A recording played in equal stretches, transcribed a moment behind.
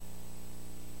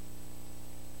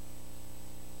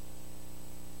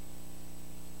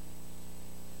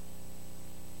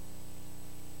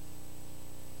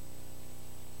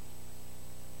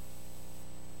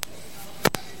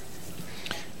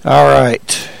All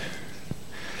right.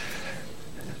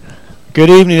 Good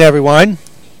evening, everyone.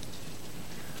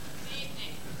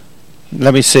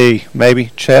 Let me see.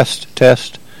 Maybe test.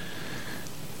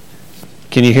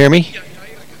 Can you hear me?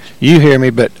 You hear me,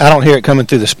 but I don't hear it coming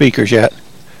through the speakers yet.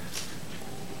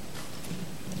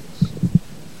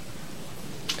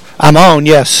 I'm on,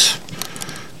 yes.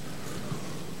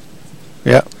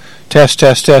 Yep. Test.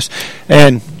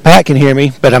 And Pat can hear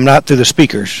me, but I'm not through the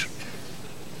speakers.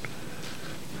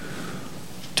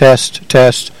 Test.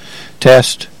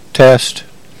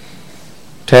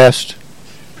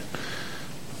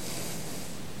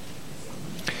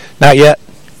 Not yet.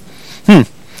 All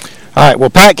right,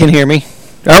 well, Pat can hear me.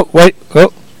 Oh, wait.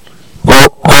 Oh.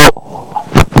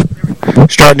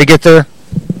 Starting to get there.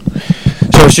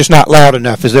 So it's just not loud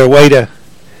enough. Is there a way to...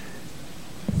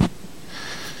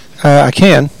 I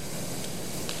can.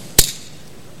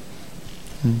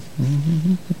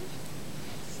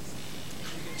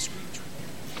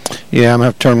 Yeah, I'm going to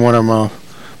have to turn one of them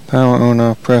off. Power on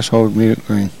off, press, hold, mute,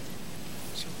 green.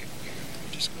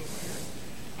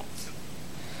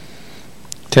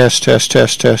 Test.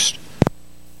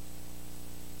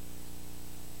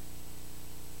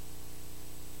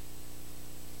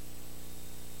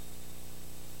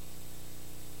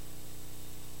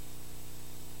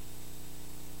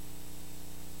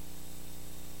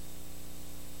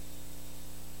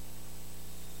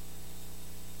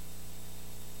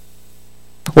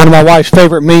 One of my wife's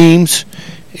favorite memes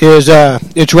is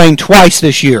it's rained twice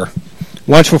this year.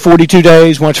 Once for 42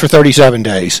 days, once for 37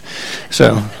 days.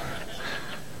 So,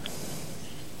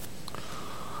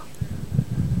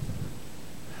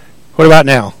 what about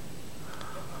now?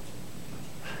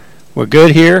 We're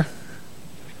good here,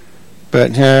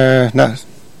 but no.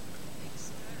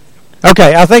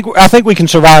 Okay, I think we can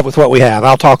survive with what we have.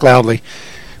 I'll talk loudly.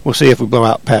 We'll see if we blow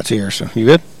out Pat's ears. So, you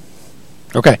good?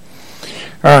 Okay.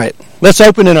 All right. Let's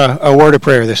open in a word of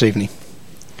prayer this evening.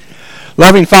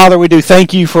 Loving Father, we do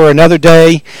thank you for another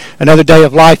day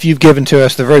of life you've given to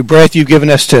us, the very breath you've given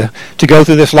us to go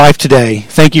through this life today.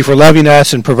 Thank you for loving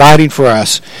us and providing for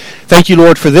us. Thank you,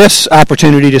 Lord, for this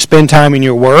opportunity to spend time in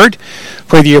your word.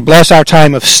 Pray that you bless our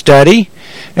time of study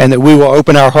and that we will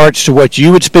open our hearts to what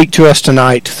you would speak to us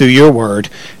tonight through your word,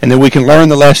 and that we can learn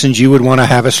the lessons you would want to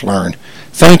have us learn.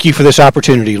 Thank you for this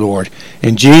opportunity, Lord.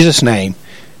 In Jesus' name,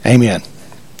 amen.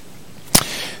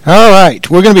 All right,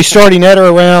 we're going to be starting at or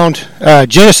around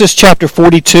Genesis chapter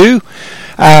 42.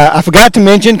 I forgot to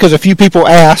mention, because a few people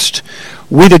asked,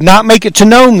 we did not make it to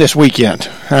Nome this weekend.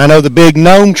 I know the big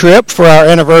Nome trip for our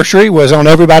anniversary was on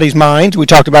everybody's minds. We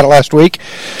talked about it last week.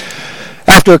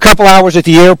 After a couple hours at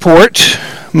the airport,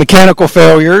 mechanical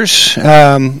failures,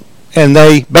 and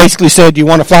they basically said, do you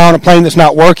want to fly on a plane that's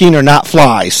not working or not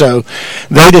fly? So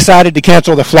they decided to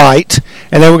cancel the flight,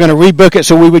 and they were going to rebook it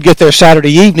so we would get there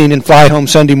Saturday evening and fly home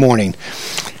Sunday morning.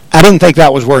 I didn't think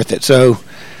that was worth it. So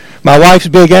my wife's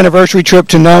big anniversary trip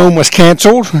to Nome was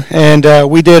canceled, and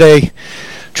we did a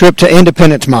trip to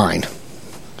Independence Mine.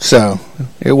 So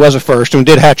it was a first, and we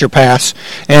did Hatcher Pass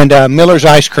and Miller's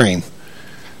Ice Cream.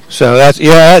 So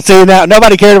see, now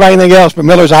nobody cared about anything else, but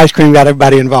Miller's Ice Cream got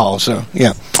everybody involved. So,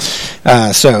 yeah.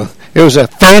 So it was a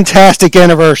fantastic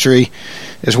anniversary,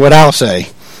 is what I'll say.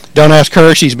 Don't ask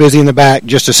her; she's busy in the back.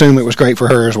 Just assume it was great for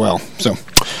her as well. So, all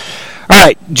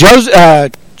right,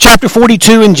 chapter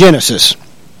 42 in Genesis.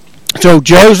 So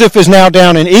Joseph is now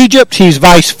down in Egypt. He's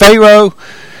vice Pharaoh.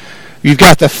 You've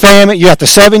got the famine. You got the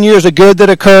 7 years of good that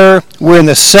occur. We're in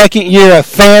the second year of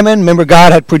famine. Remember,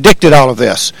 God had predicted all of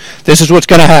this. This is what's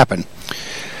going to happen.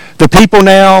 The people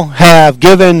now have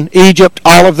given Egypt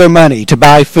all of their money to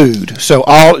buy food. So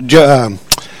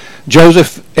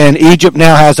Joseph and Egypt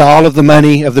now has all of the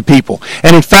money of the people.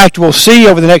 And in fact, we'll see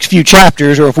over the next few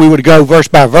chapters, or if we were to go verse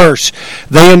by verse,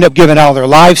 they end up giving all their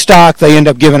livestock. They end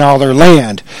up giving all their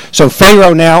land. So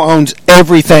Pharaoh now owns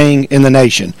everything in the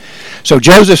nation. So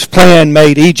Joseph's plan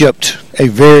made Egypt a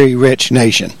very rich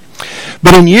nation.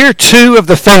 But in year 2 of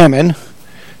the famine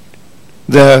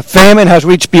has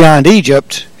reached beyond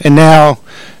Egypt, and now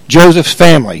Joseph's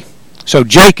family, so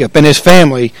Jacob and his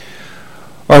family,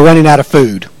 are running out of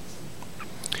food.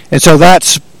 And so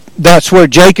that's where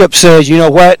Jacob says, you know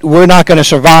what, we're not going to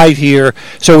survive here.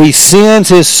 So he sends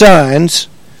his sons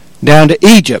down to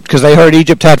Egypt, because they heard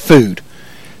Egypt had food.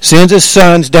 Sends his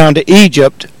sons down to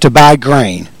Egypt to buy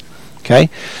grain. Okay?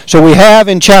 So we have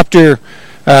in chapter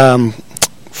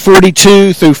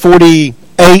 42 through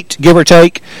 48, give or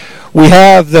take, we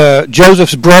have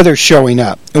Joseph's brothers showing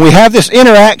up. And we have this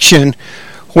interaction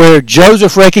where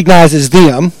Joseph recognizes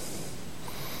them,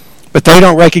 but they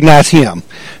don't recognize him.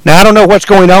 Now, I don't know what's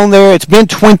going on there. It's been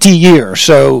 20 years,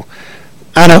 so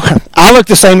I know I look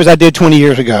the same as I did 20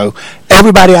 years ago.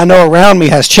 Everybody I know around me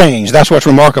has changed. That's what's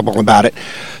remarkable about it.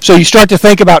 So you start to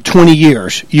think about 20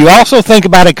 years. You also think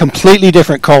about a completely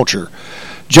different culture.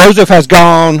 Joseph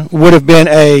would have been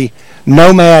a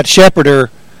nomad shepherder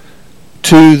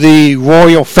to the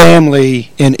royal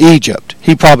family in Egypt.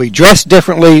 He probably dressed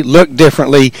differently, looked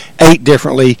differently, ate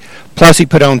differently, plus he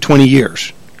put on 20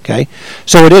 years. Okay?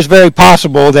 So it is very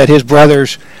possible that his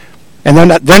brothers, and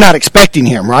they're not expecting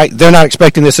him, right? They're not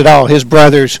expecting this at all. His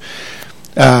brothers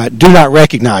do not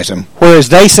recognize him. Whereas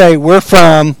they say, we're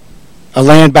from a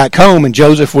land back home, and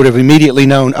Joseph would have immediately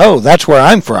known, oh, that's where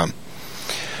I'm from.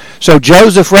 So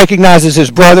Joseph recognizes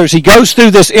his brothers. He goes through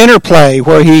this interplay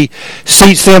where he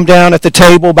seats them down at the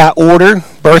table by order,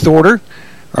 birth order,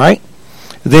 right?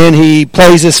 Then he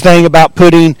plays this thing about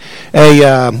putting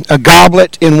a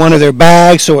goblet in one of their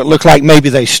bags so it looks like maybe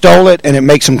they stole it, and it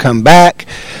makes them come back.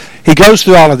 He goes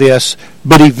through all of this,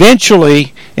 but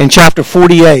eventually in chapter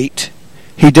 48,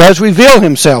 he does reveal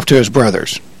himself to his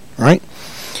brothers, right?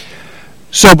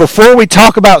 So before we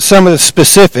talk about some of the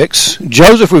specifics,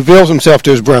 Joseph reveals himself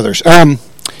to his brothers.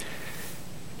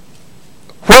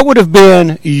 What would have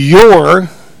been your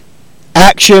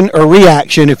action or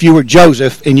reaction if you were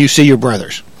Joseph and you see your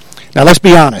brothers? Now let's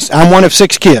be honest. I'm one of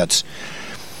 6 kids.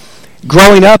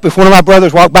 Growing up, if one of my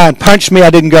brothers walked by and punched me,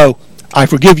 I didn't go, I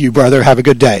forgive you, brother, have a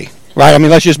good day. Right? I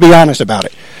mean, let's just be honest about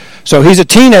it. So he's a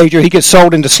teenager. He gets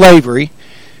sold into slavery.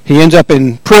 He ends up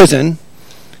in prison,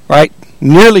 right?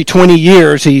 Nearly 20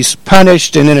 years he's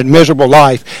punished and in a miserable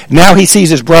life. Now he sees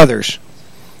his brothers.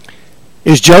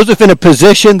 Is Joseph in a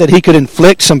position that he could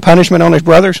inflict some punishment on his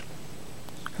brothers?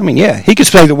 I mean, yeah, he could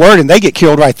say the word and they get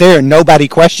killed right there and nobody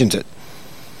questions it.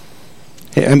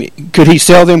 I mean, could he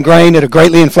sell them grain at a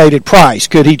greatly inflated price?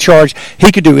 Could he charge?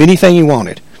 He could do anything he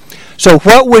wanted. So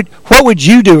what would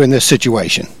you do in this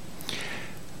situation?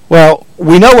 Well,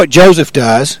 we know what Joseph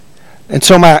does. And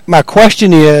so my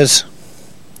question is,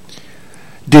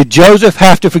 did Joseph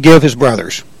have to forgive his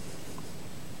brothers?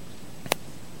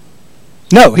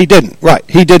 No, he didn't. Right,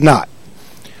 he did not.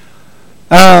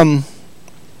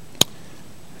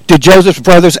 Did Joseph's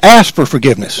brothers ask for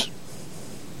forgiveness?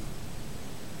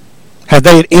 Have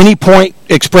they at any point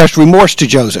expressed remorse to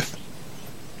Joseph?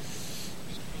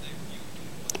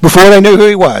 Before they knew who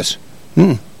he was.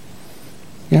 Yeah.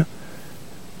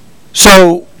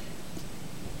 So,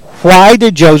 why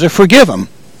did Joseph forgive him?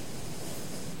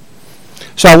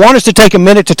 So I want us to take a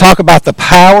minute to talk about the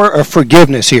power of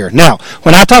forgiveness here. Now,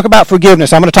 when I talk about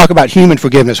forgiveness, I'm going to talk about human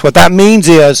forgiveness. What that means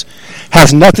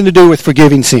has nothing to do with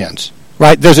forgiving sins.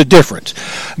 Right? There's a difference.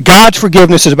 God's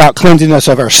forgiveness is about cleansing us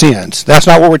of our sins. That's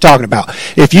not what we're talking about.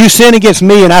 If you sin against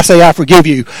me and I say I forgive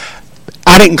you,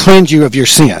 I didn't cleanse you of your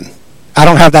sin. I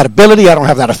don't have that ability. I don't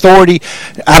have that authority.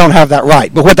 I don't have that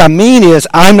right. But what I mean is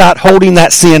I'm not holding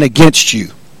that sin against you.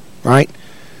 Right?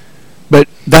 But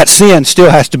that sin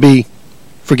still has to be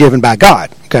forgiven by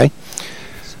God. Okay?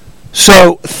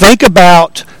 So think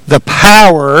about the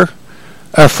power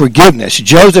of forgiveness.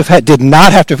 Joseph did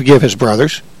not have to forgive his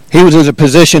brothers. He was in a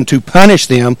position to punish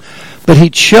them, but he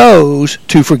chose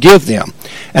to forgive them.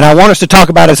 And I want us to talk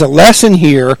about as a lesson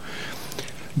here,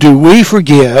 do we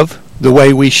forgive the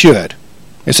way we should?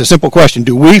 It's a simple question.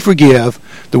 Do we forgive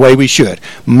the way we should?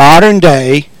 Modern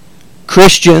day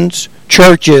Christians,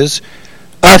 churches,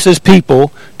 us as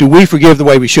people, do we forgive the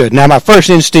way we should? Now, my first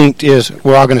instinct is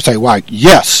we're all going to say, why,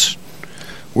 yes,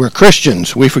 we're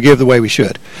Christians. We forgive the way we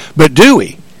should. But do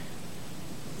we?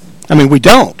 I mean, we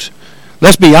don't.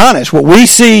 Let's be honest. What we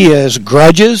see is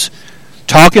grudges,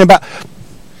 talking about,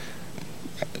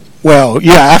 well,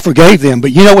 yeah, I forgave them,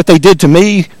 but you know what they did to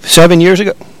me 7 years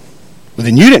ago? Well,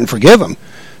 then you didn't forgive them.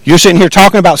 You're sitting here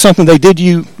talking about something they did to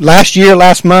you last year,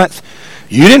 last month.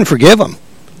 You didn't forgive them.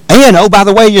 And, oh, by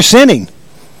the way, you're sinning.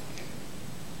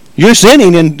 You're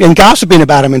sinning and gossiping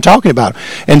about them and talking about them.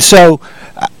 And so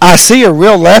I see a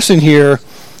real lesson here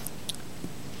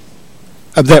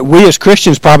that we as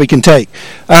Christians probably can take.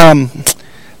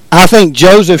 I think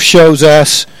Joseph shows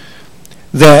us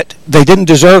that they didn't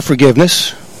deserve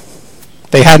forgiveness.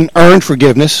 They hadn't earned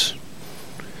forgiveness.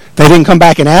 They didn't come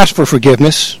back and ask for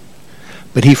forgiveness,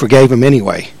 but he forgave them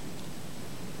anyway.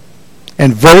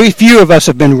 And very few of us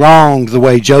have been wronged the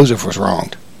way Joseph was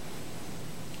wronged.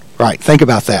 Right, think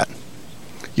about that.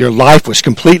 Your life was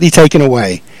completely taken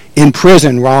away, in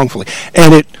prison wrongfully.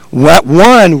 And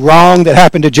one wrong that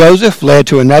happened to Joseph led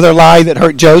to another lie that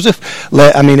hurt Joseph.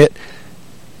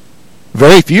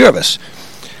 Very few of us.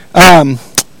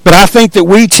 But I think that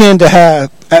we tend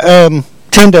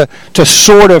to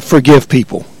sort of forgive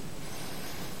people.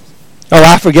 Oh,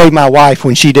 I forgave my wife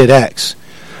when she did X,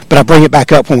 but I bring it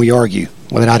back up when we argue.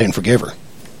 Well, then I didn't forgive her.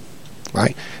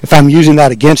 right? If I'm using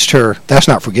that against her, that's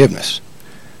not forgiveness.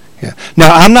 Yeah.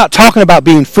 Now, I'm not talking about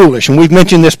being foolish, and we've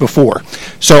mentioned this before.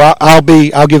 So I'll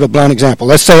give a blunt example.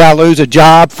 Let's say I lose a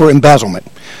job for embezzlement,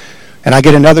 and I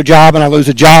get another job and I lose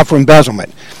a job for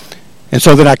embezzlement. And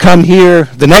so then I come here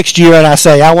the next year and I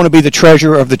say, I want to be the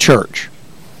treasurer of the church.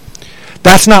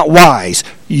 That's not wise.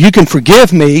 You can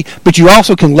forgive me, but you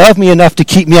also can love me enough to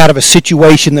keep me out of a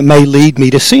situation that may lead me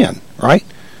to sin, right?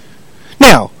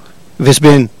 Now, if it's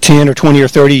been 10 or 20 or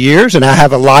 30 years and I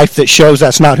have a life that shows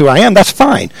that's not who I am, that's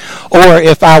fine. Or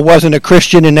if I wasn't a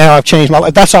Christian and now I've changed my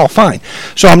life, that's all fine.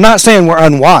 So I'm not saying we're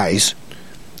unwise.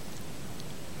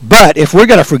 But if we're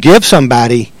going to forgive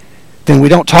somebody, then we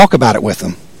don't talk about it with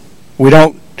them. We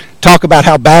don't talk about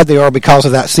how bad they are because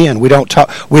of that sin. We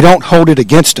don't hold it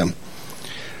against them.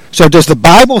 So does the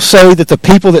Bible say that the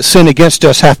people that sin against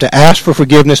us have to ask for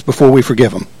forgiveness before we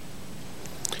forgive them?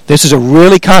 This is a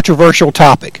really controversial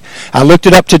topic. I looked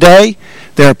it up today.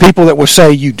 There are people that will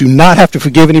say you do not have to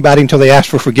forgive anybody until they ask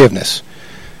for forgiveness.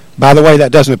 By the way,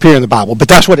 that doesn't appear in the Bible, but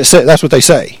that's what it says. That's what they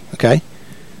say. Okay.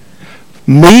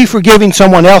 Me forgiving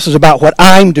someone else is about what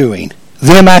I'm doing.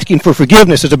 Them asking for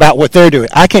forgiveness is about what they're doing.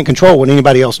 I can't control what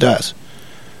anybody else does.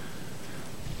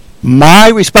 My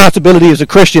responsibility as a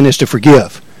Christian is to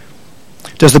forgive.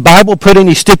 Does the Bible put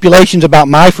any stipulations about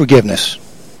my forgiveness?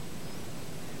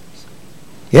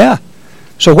 Yeah.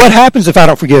 So what happens if I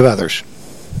don't forgive others?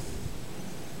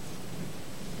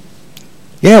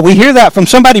 Yeah, we hear that from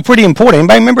somebody pretty important.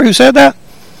 Anybody remember who said that?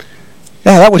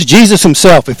 Yeah, that was Jesus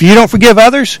himself. If you don't forgive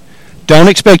others, don't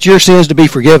expect your sins to be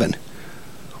forgiven.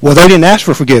 Well, they didn't ask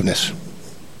for forgiveness.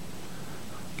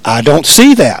 I don't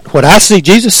see that. What I see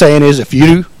Jesus saying is if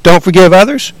you don't forgive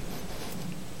others,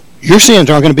 your sins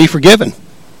aren't going to be forgiven.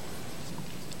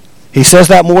 He says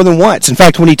that more than once. In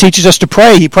fact, when he teaches us to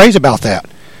pray, he prays about that.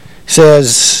 He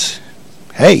says,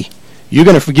 hey, you're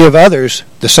going to forgive others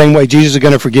the same way Jesus is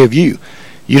going to forgive you.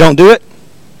 You don't do it,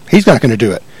 he's not going to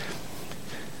do it.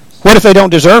 What if they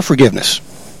don't deserve forgiveness?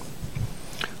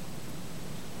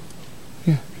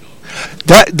 Yeah.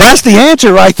 That's the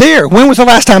answer right there. When was the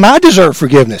last time I deserved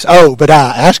forgiveness? Oh, but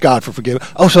I asked God for forgiveness.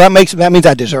 Oh, so that means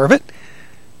I deserve it?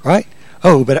 Right?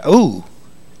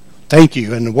 Thank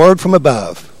you. And the word from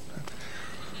above.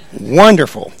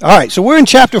 Wonderful. All right, so we're in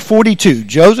chapter 42.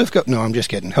 No, I'm just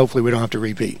kidding. Hopefully we don't have to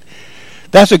repeat.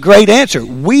 That's a great answer.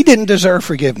 We didn't deserve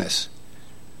forgiveness.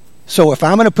 So if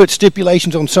I'm going to put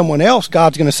stipulations on someone else,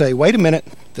 God's going to say, wait a minute,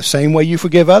 the same way you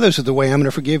forgive others is the way I'm going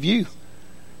to forgive you.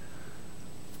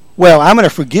 Well, I'm going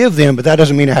to forgive them, but that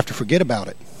doesn't mean I have to forget about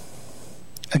it.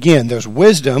 Again, there's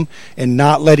wisdom in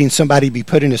not letting somebody be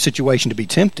put in a situation to be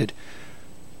tempted.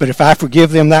 But if I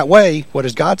forgive them that way, what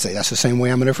does God say? That's the same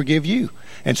way I'm going to forgive you.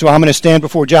 And so I'm going to stand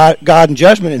before God in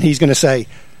judgment, and he's going to say,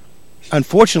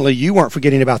 unfortunately, you weren't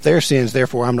forgetting about their sins,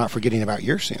 therefore I'm not forgetting about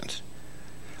your sins.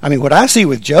 I mean, what I see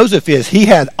with Joseph is he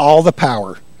had all the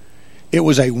power. It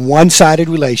was a one-sided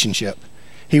relationship.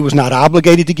 He was not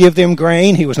obligated to give them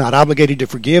grain. He was not obligated to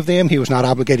forgive them. He was not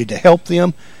obligated to help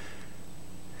them.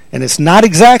 And it's not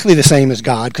exactly the same as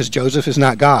God, because Joseph is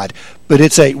not God. But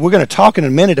we're going to talk in a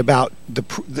minute about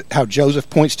how Joseph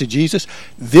points to Jesus.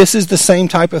 This is the same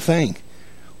type of thing.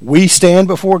 We stand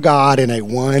before God in a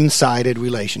one-sided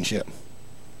relationship.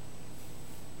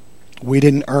 We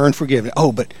didn't earn forgiveness.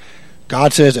 Oh, but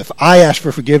God says if I ask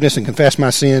for forgiveness and confess my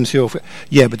sins,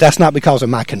 yeah, but that's not because of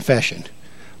my confession.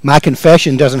 My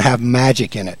confession doesn't have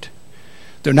magic in it.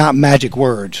 They're not magic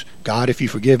words. God, if you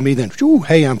forgive me, then,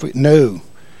 hey, no.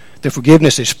 The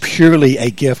forgiveness is purely a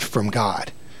gift from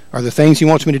God. Are there things he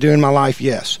wants me to do in my life?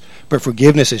 Yes. But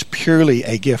forgiveness is purely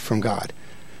a gift from God.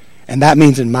 And that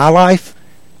means in my life,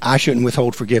 I shouldn't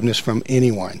withhold forgiveness from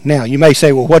anyone. Now, you may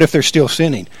say, well, what if they're still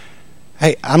sinning?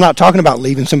 Hey, I'm not talking about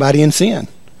leaving somebody in sin.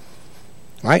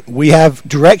 Right? We have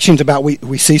directions about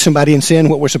we see somebody in sin,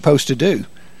 what we're supposed to do.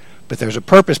 But there's a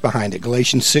purpose behind it.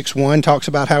 Galatians 6:1 talks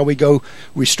about how we go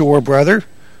restore a brother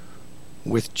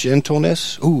with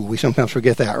gentleness. Ooh, we sometimes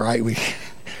forget that, right?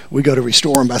 We go to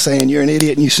restore them by saying, you're an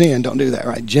idiot and you sin. Don't do that,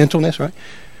 right? Gentleness, right?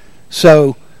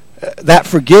 So that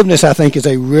forgiveness, I think, is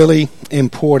a really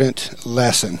important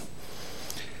lesson.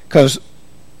 Because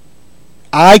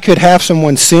I could have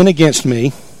someone sin against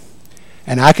me,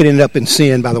 and I could end up in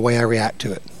sin by the way I react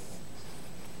to it.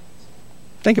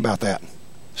 Think about that.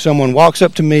 Someone walks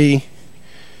up to me,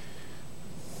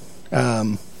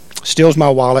 steals my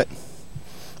wallet,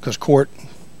 because Court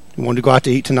wanted to go out to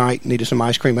eat tonight, needed some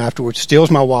ice cream afterwards, steals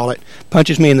my wallet,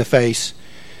 punches me in the face,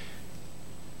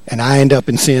 and I end up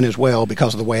in sin as well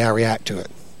because of the way I react to it.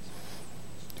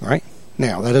 Right?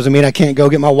 Now, that doesn't mean I can't go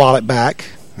get my wallet back,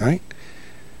 right?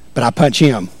 But I punch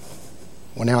him.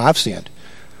 Well, now I've sinned.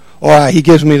 Or he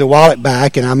gives me the wallet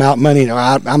back and I'm out money.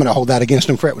 I'm going to hold that against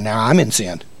him forever. Now I'm in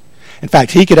sin. In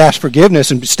fact, he could ask forgiveness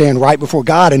and stand right before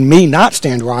God and me not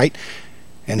stand right.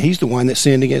 And he's the one that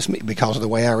sinned against me because of the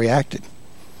way I reacted.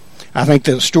 I think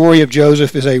the story of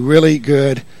Joseph is a really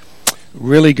good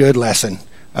lesson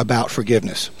about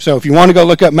forgiveness. So if you want to go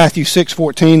look up Matthew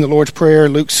 6:14, the Lord's Prayer,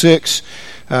 Luke 6,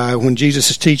 when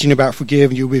Jesus is teaching about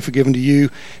forgive, you'll be forgiven to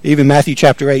you. Even Matthew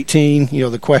chapter 18,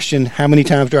 the question, how many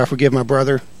times do I forgive my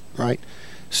brother? Right?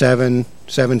 7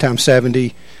 times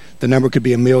 70. The number could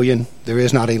be 1,000,000. There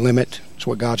is not a limit. That's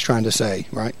what God's trying to say,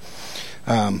 right?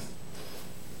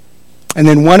 And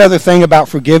then one other thing about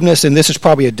forgiveness, and this is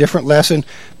probably a different lesson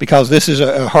because this is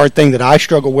a hard thing that I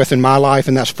struggle with in my life,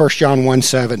 and that's 1 John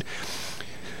 1:7.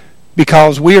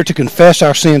 Because we are to confess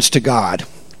our sins to God.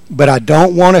 But I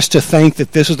don't want us to think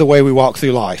that this is the way we walk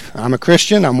through life. I'm a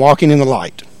Christian. I'm walking in the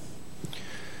light.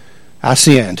 I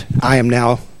sinned. I am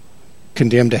now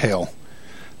condemned to hell.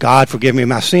 God, forgive me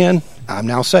my sin. I'm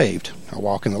now saved. I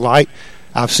walk in the light.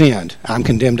 I've sinned. I'm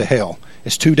condemned to hell.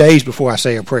 It's 2 days before I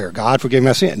say a prayer. God, forgive me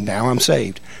my sin. Now I'm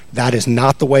saved. That is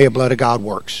not the way the blood of God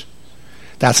works.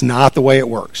 That's not the way it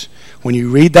works. When you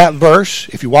read that verse,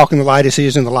 if you walk in the light as he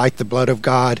is in the light, the blood of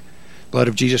God, blood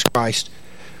of Jesus Christ,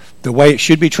 the way it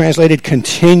should be translated,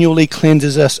 continually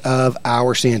cleanses us of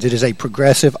our sins. It is a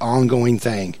progressive, ongoing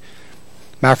thing.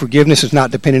 My forgiveness is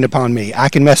not dependent upon me. I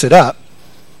can mess it up.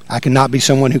 I cannot be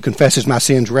someone who confesses my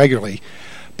sins regularly.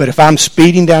 But if I'm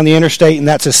speeding down the interstate and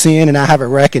that's a sin and I have a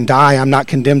wreck and die, I'm not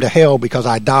condemned to hell because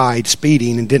I died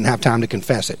speeding and didn't have time to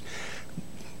confess it.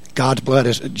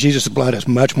 Jesus' blood is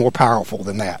much more powerful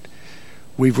than that.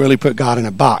 We've really put God in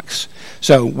a box.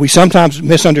 So we sometimes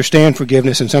misunderstand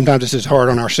forgiveness, and sometimes it's as hard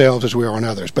on ourselves as we are on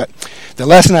others. But the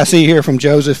lesson I see here from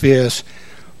Joseph is,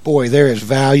 boy, there is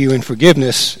value in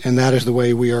forgiveness, and that is the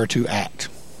way we are to act.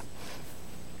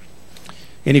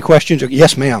 Any questions?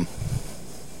 Yes, ma'am.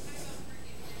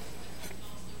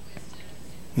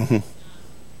 Mm-hmm.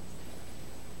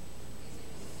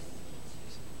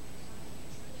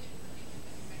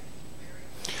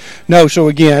 No, so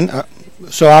again,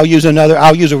 I'll use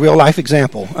a real life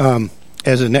example.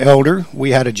 As an elder,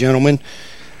 we had a gentleman,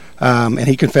 and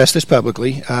he confessed this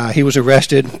publicly. He was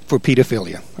arrested for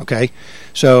pedophilia. Okay,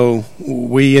 so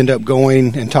we end up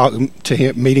going and talking to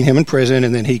him, meeting him in prison,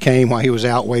 and then he came while he was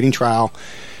out waiting trial,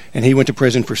 and he went to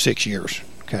prison for 6 years.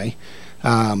 Okay,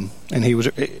 and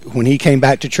when he came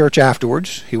back to church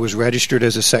afterwards, he was registered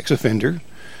as a sex offender,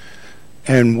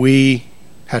 and we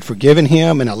had forgiven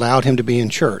him and allowed him to be in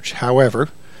church. However,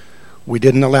 we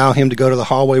didn't allow him to go to the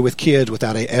hallway with kids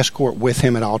without an escort with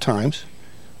him at all times.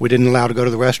 We didn't allow him to go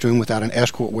to the restroom without an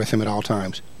escort with him at all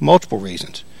times. Multiple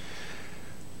reasons.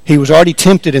 He was already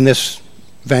tempted in this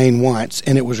vein once,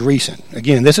 and it was recent.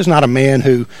 Again, this is not a man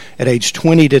who at age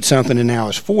 20 did something and now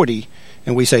is 40,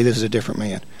 and we say this is a different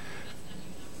man.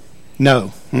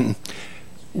 No. Mm-mm.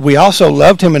 We also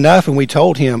loved him enough, and we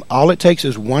told him, all it takes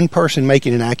is one person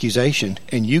making an accusation,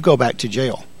 and you go back to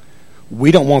jail.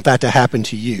 We don't want that to happen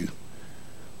to you.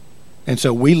 And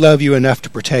so we love you enough to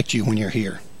protect you when you're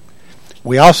here.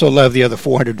 We also love the other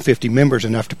 450 members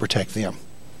enough to protect them.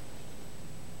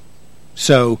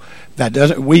 So that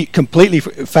doesn't, we completely,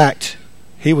 in fact,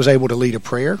 he was able to lead a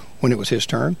prayer when it was his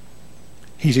turn.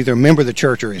 He's either a member of the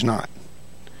church or he's not.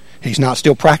 He's not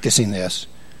still practicing this.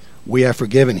 We have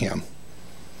forgiven him.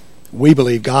 We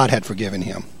believe God had forgiven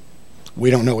him. We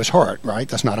don't know his heart, right?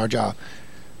 That's not our job.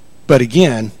 But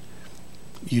again,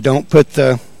 you don't put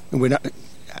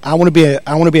I want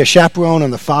to be a chaperone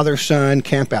on the father-son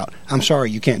camp out. I'm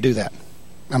sorry, you can't do that.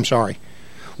 I'm sorry.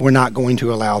 We're not going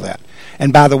to allow that.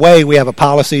 And by the way, we have a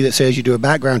policy that says you do a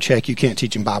background check, you can't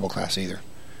teach in Bible class either.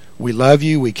 We love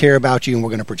you, we care about you, and we're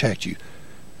going to protect you.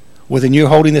 Well, then you're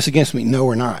holding this against me. No,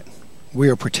 we're not. We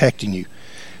are protecting you.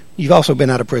 You've also been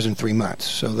out of prison 3 months,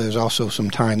 so there's also some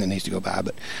time that needs to go by.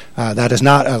 But that is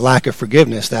not a lack of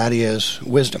forgiveness. That is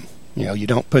wisdom. You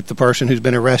don't put the person who's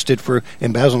been arrested for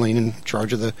embezzling in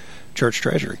charge of the church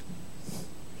treasury.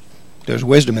 There's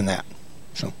wisdom in that.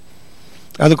 So,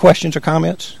 other questions or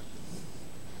comments?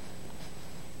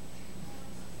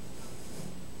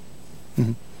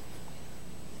 Mm-hmm.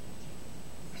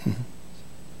 Mm-hmm.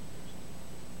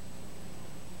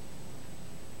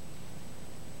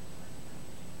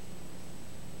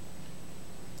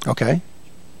 Okay.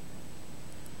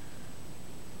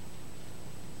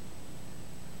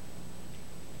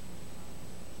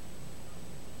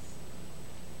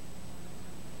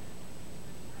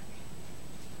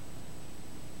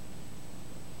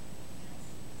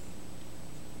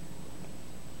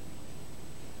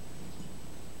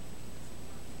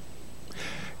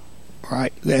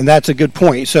 Right, and that's a good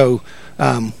point. So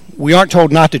we aren't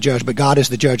told not to judge, but God is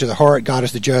the judge of the heart. God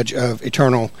is the judge of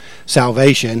eternal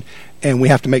salvation. And we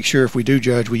have to make sure if we do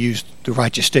judge, we use the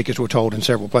righteous stick, as we're told in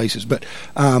several places. But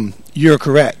you're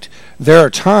correct. There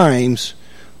are times,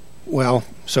 well,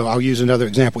 so I'll use another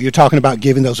example. You're talking about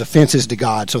giving those offenses to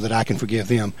God so that I can forgive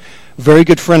them. Very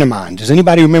good friend of mine. Does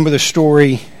anybody remember the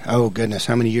story? Oh, goodness,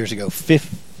 how many years ago?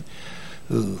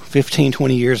 15,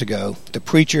 20 years ago. The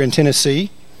preacher in Tennessee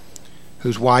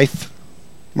whose wife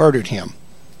murdered him.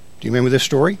 Do you remember this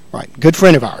story? Right. Good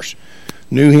friend of ours.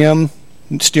 Knew him,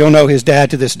 still know his dad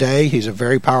to this day. He's a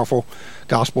very powerful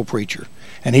gospel preacher.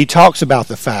 And he talks about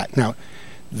the fact. Now,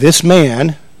 this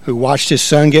man who watched his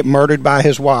son get murdered by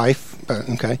his wife,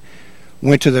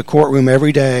 went to the courtroom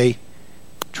every day,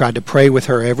 tried to pray with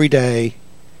her every day.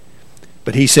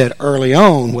 But he said early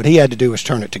on what he had to do was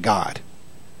turn it to God.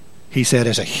 He said,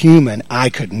 as a human, I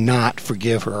could not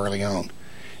forgive her early on.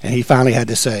 And he finally had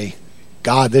to say,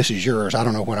 God, this is yours. I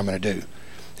don't know what I'm going to do.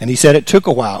 And he said it took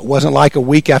a while. It wasn't like a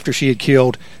week after she had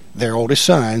killed their oldest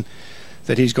son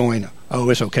that he's going, oh,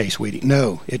 it's okay, sweetie.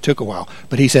 No, it took a while.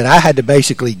 But he said, I had to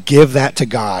basically give that to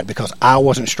God because I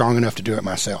wasn't strong enough to do it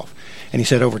myself. And he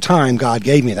said, over time, God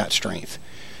gave me that strength.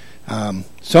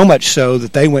 So much so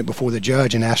that they went before the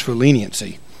judge and asked for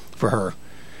leniency for her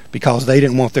because they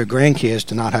didn't want their grandkids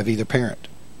to not have either parent.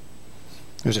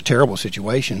 It was a terrible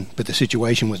situation, but the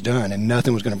situation was done, and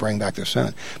nothing was going to bring back their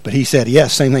son. But he said,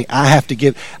 yes, same thing. I have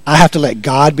to let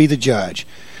God be the judge.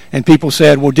 And people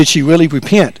said, well, did she really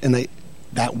repent? And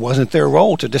that wasn't their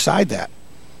role to decide that.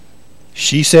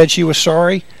 She said she was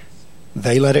sorry.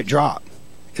 They let it drop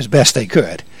as best they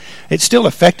could. It still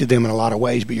affected them in a lot of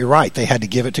ways, but you're right. They had to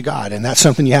give it to God, and that's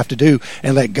something you have to do,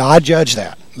 and let God judge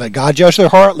that. Let God judge their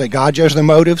heart. Let God judge their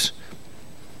motives.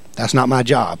 That's not my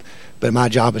job. But my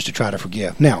job is to try to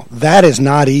forgive. Now, that is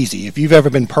not easy. If you've ever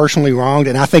been personally wronged,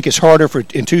 and I think it's harder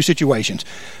in two situations,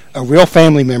 a real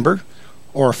family member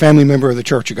or a family member of the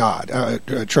Church of God,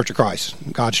 Church of Christ,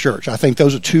 God's church. I think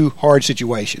those are two hard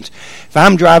situations. If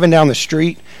I'm driving down the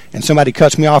street and somebody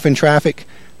cuts me off in traffic,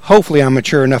 hopefully I'm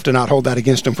mature enough to not hold that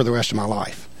against them for the rest of my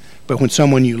life. But when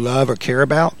someone you love or care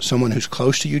about, someone who's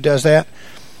close to you does that,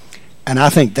 and I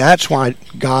think that's why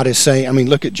God is saying,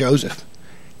 look at Joseph.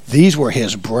 These were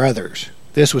his brothers.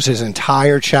 This was his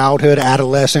entire childhood,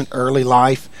 adolescent, early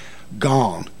life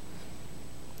gone.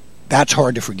 That's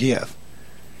hard to forgive.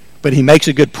 But he makes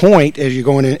a good point as you're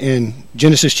going in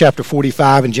Genesis chapter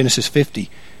 45 and Genesis 50.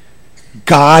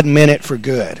 God meant it for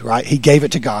good, right? He gave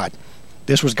it to God.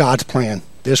 This was God's plan.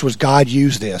 This was God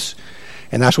used this.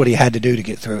 And that's what he had to do to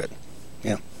get through it.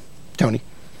 Yeah. Tony?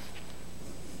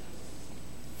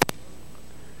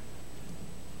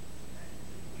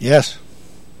 Yes.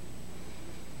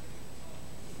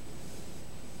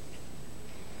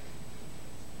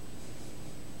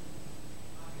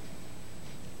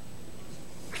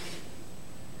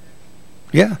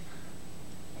 Yeah.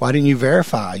 Why didn't you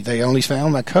verify? They only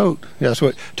found my coat. That's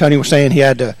what Tony was saying. He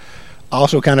had to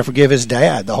also kind of forgive his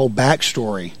dad, the whole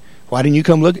backstory. Why didn't you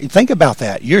come look? Think about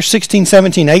that. You're 16,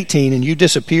 17, 18, and you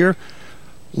disappear.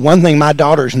 One thing my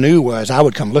daughters knew was I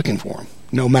would come looking for them,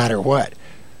 no matter what.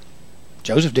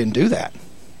 Joseph didn't do that.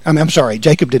 I'm sorry,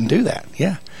 Jacob didn't do that.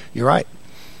 Yeah, you're right.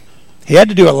 He had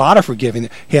to do a lot of forgiving.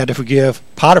 He had to forgive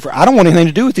Potiphar. I don't want anything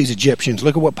to do with these Egyptians.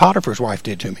 Look at what Potiphar's wife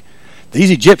did to me.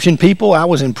 These Egyptian people, I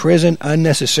was in prison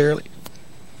unnecessarily.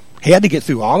 He had to get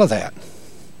through all of that.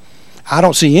 I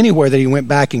don't see anywhere that he went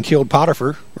back and killed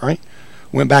Potiphar, right?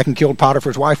 Went back and killed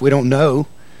Potiphar's wife. We don't know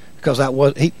because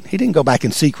he didn't go back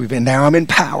and seek revenge. Now I'm in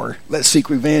power. Let's seek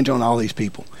revenge on all these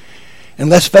people. And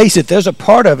let's face it, there's a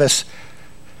part of us,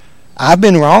 I've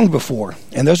been wronged before,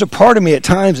 and there's a part of me at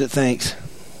times that thinks,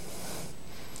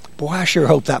 boy, I sure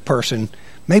hope that person,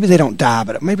 maybe they don't die,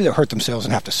 but maybe they'll hurt themselves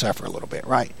and have to suffer a little bit,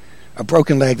 right? A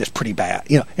broken leg, that's pretty bad.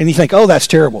 And you think, oh, that's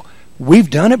terrible. We've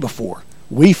done it before.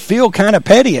 We feel kind of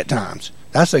petty at times.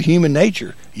 That's a human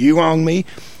nature. You wrong me.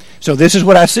 So this is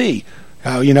what I see.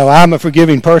 I'm a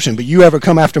forgiving person, but you ever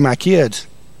come after my kids?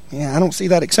 Yeah, I don't see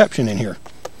that exception in here.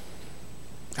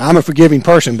 I'm a forgiving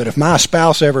person, but if my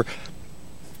spouse ever,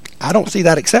 I don't see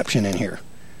that exception in here.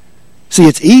 See,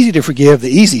 it's easy to forgive the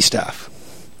easy stuff.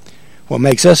 What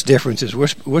makes us different is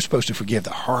we're supposed to forgive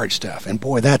the hard stuff. And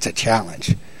boy, that's a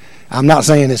challenge. I'm not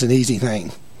saying it's an easy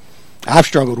thing. I've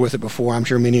struggled with it before. I'm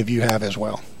sure many of you have as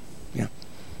well. Yeah.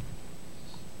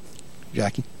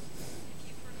 Jackie?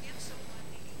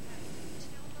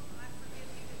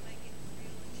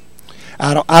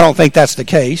 I don't think that's the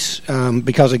case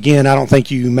because, again, I don't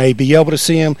think you may be able to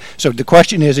see them. So the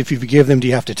question is, if you forgive them, do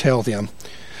you have to tell them?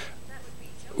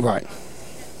 Right.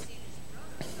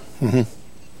 Mm-hmm.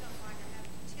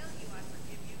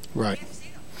 Right.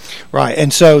 Right,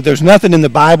 and so there's nothing in the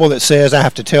Bible that says I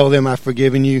have to tell them I've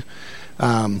forgiven you.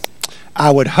 I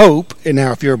would hope, and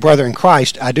now if you're a brother in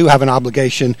Christ, I do have an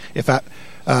obligation.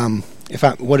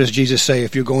 What does Jesus say?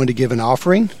 If you're going to give an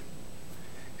offering,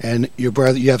 and your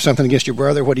brother, you have something against your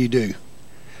brother, what do?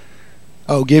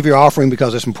 Oh, give your offering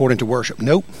because it's important to worship.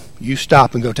 Nope, you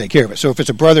stop and go take care of it. So if it's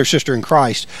a brother or sister in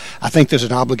Christ, I think there's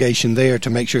an obligation there to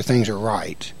make sure things are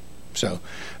right. So,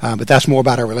 but that's more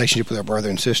about our relationship with our brother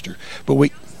and sister. But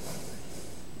we.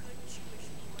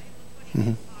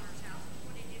 Mm-hmm.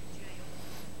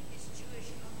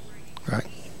 Right.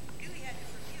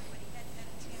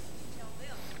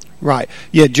 Right.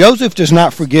 Yeah, Joseph does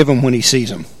not forgive him when he sees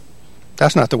him.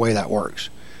 That's not the way that works.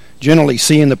 Generally,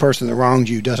 seeing the person that wronged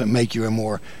you doesn't make you a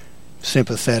more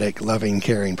sympathetic, loving,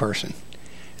 caring person.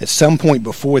 At some point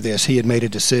before this, he had made a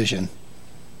decision.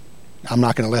 I'm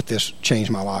not going to let this change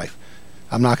my life.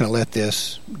 I'm not going to let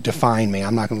this define me.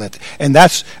 I'm not going to let... And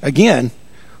that's, again,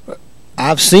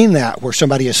 I've seen that where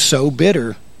somebody is so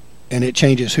bitter and it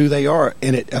changes who they are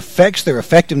and it affects their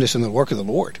effectiveness in the work of the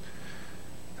Lord,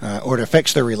 or it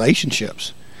affects their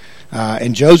relationships.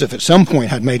 And Joseph at some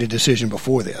point had made a decision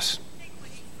before this. I think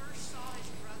when he first saw his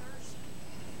brothers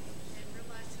and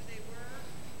realized who they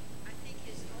were, I think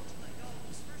his ultimate goal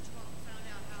was first of all to find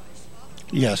out how his father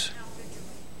was. Yes.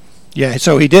 Yeah,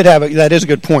 so he did have that is a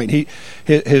good point.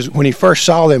 When he first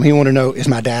saw them, he wanted to know, is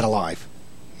my dad alive?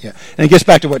 Yeah. And it gets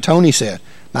back to what Tony said.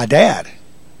 My dad,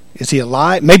 is he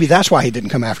alive? Maybe that's why he didn't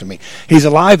come after me. He's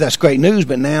alive, that's great news,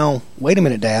 but now, wait a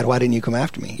minute, Dad, why didn't you come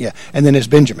after me? Yeah. And then there's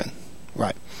Benjamin.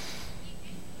 Right.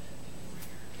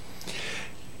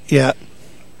 Yeah.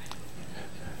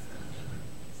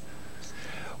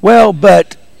 Well,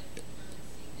 but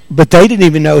they didn't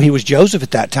even know he was Joseph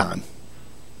at that time.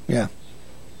 Yeah.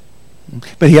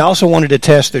 But he also wanted to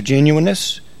test their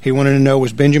genuineness. He wanted to know,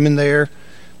 was Benjamin there?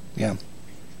 Yeah.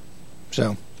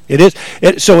 So it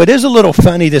is a little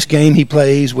funny, this game he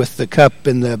plays with the cup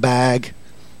and the bag.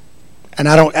 And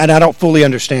I don't fully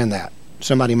understand that.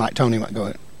 Tony might go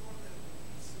ahead.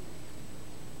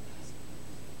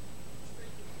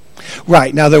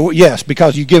 Right. Now, yes,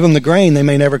 because you give them the grain, they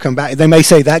may never come back. They may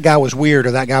say that guy was weird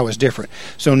or that guy was different.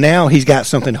 So now he's got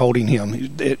something holding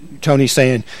him. Tony's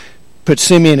saying, put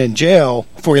Simeon in jail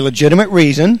for a legitimate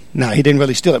reason. Now, he didn't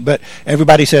really steal it, but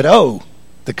everybody said, oh,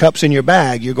 the cup's in your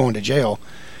bag, you're going to jail.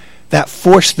 That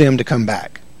forced them to come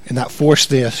back, and that forced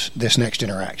this next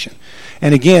interaction.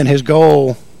 And again, his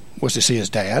goal was to see his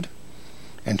dad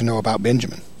and to know about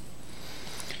Benjamin.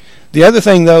 The other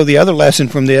thing, though, the other lesson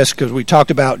from this, because we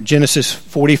talked about Genesis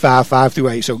 45, 5 through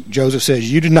 8. So Joseph says,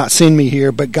 you did not send me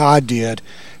here, but God did.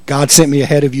 God sent me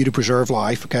ahead of you to preserve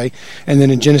life, okay? And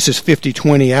then in Genesis 50,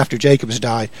 20, after Jacob has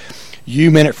died,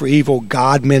 you meant it for evil,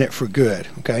 God meant it for good,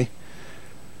 okay?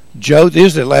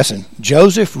 Here's the lesson.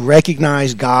 Joseph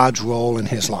recognized God's role in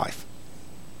his life.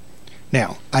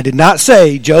 Now, I did not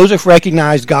say Joseph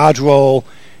recognized God's role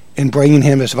in bringing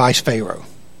him as vice pharaoh.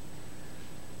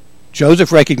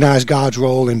 Joseph recognized God's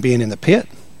role in being in the pit,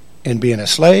 in being a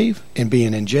slave, in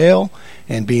being in jail,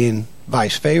 and being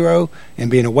vice pharaoh, and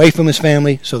being away from his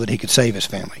family so that he could save his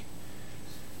family.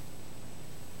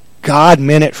 God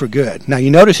meant it for good. Now,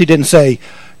 you notice he didn't say,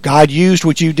 God used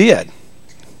what you did.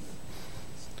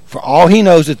 For all he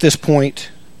knows at this point,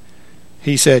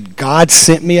 he said, God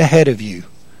sent me ahead of you.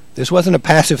 This wasn't a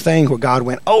passive thing where God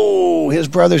went, oh, his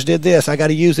brothers did this, I got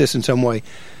to use this in some way.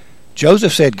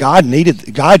 Joseph said, God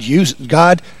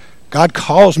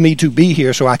calls me to be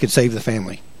here so I could save the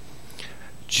family.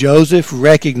 Joseph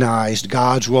recognized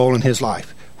God's role in his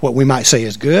life. What we might say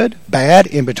is good, bad,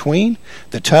 in between,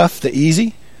 the tough, the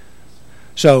easy.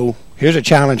 So here's a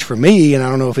challenge for me, and I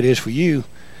don't know if it is for you.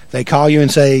 They call you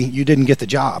and say, you didn't get the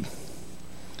job.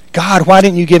 God, why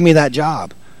didn't you give me that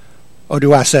job? Or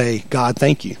do I say, God,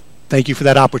 thank you. Thank you for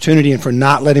that opportunity and for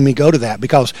not letting me go to that,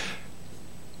 because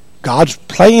God's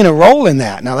playing a role in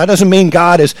that. Now, that doesn't mean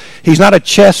he's not a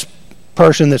chess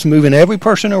person that's moving every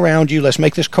person around you. Let's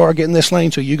make this car get in this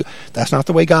lane. That's not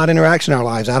the way God interacts in our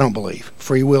lives, I don't believe.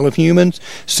 Free will of humans,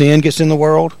 sin gets in the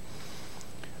world.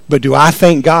 But do I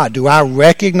thank God? Do I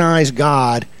recognize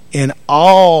God in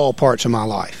all parts of my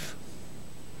life?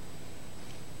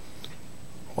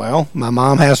 Well, my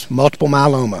mom has multiple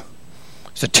myeloma.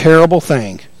 It's a terrible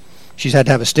thing. She's had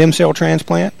to have a stem cell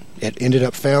transplant. It ended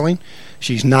up failing.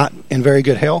 She's not in very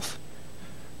good health.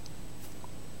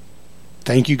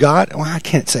 Thank you, God. Well, I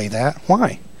can't say that.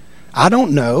 Why? I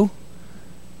don't know.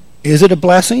 Is it a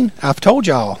blessing? I've told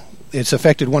y'all it's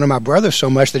affected one of my brothers so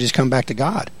much that he's come back to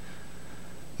God.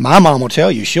 My mom will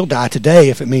tell you she'll die today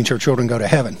if it means her children go to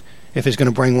heaven, if it's going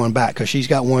to bring one back, because she's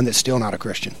got one that's still not a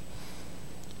Christian.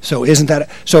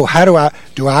 So how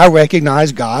do I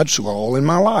recognize God's role in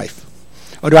my life?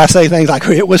 Or do I say things like,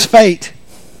 it was fate?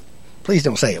 Please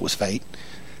don't say it was fate.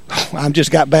 I've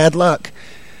just got bad luck.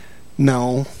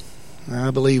 No,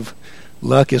 I believe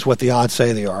luck is what the odds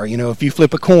say they are. If you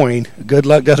flip a coin, good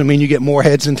luck doesn't mean you get more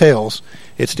heads than tails.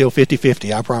 It's still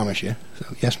 50-50, I promise you. So,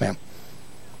 yes, ma'am.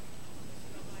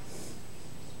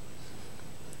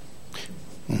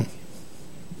 Mm-hmm.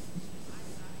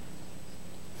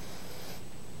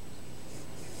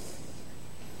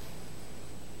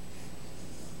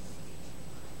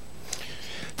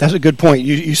 That's a good point.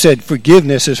 You said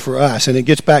forgiveness is for us, and it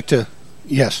gets back to,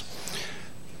 yes.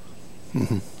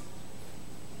 Mm-hmm.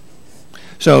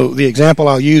 So the example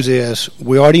I'll use is,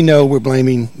 we already know we're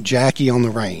blaming Jackie on the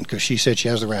rain because she said she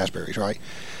has the raspberries, right?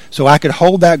 So I could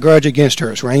hold that grudge against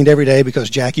her. It's rained every day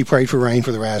because Jackie prayed for rain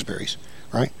for the raspberries,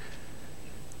 right?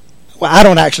 Well, I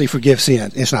don't actually forgive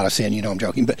sin. It's not a sin, I'm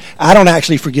joking, but I don't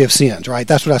actually forgive sins, right?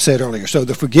 That's what I said earlier. So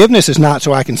the forgiveness is not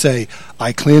so I can say,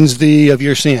 I cleanse thee of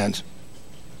your sins.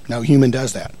 No human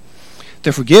does that.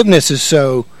 The forgiveness is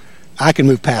so I can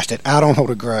move past it. I don't hold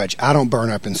a grudge. I don't burn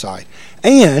up inside.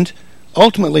 And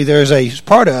ultimately, there's a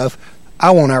part of,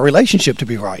 I want our relationship to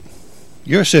be right.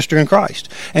 You're a sister in Christ.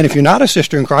 And if you're not a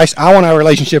sister in Christ, I want our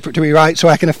relationship to be right so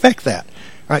I can affect that.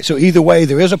 Right? So either way,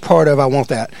 there is a part of I want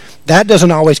that. That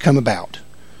doesn't always come about.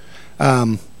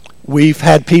 We've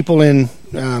had people in,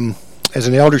 as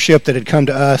an eldership that had come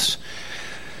to us,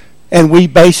 and we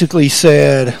basically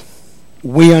said,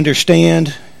 we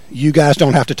understand, you guys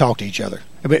don't have to talk to each other.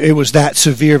 It was that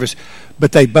severe.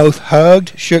 But they both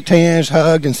shook hands,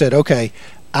 and said, okay,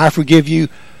 I forgive you,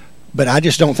 but I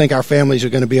just don't think our families are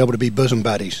going to be able to be bosom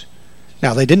buddies.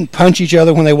 Now, they didn't punch each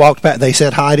other when they walked back. They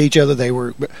said hi to each other.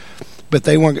 But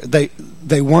they weren't going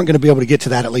to be able to get to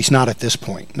that, at least not at this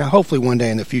point. Now, hopefully one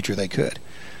day in the future they could.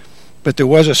 But there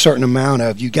was a certain amount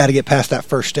of, you got to get past that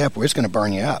first step where it's going to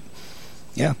burn you up.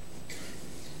 Yeah.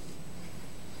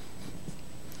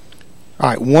 All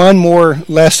right, one more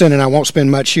lesson, and I won't spend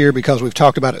much here because we've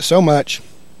talked about it so much.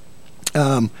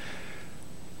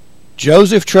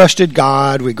 Joseph trusted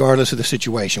God regardless of the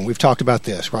situation. We've talked about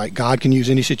this, right? God can use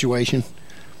any situation.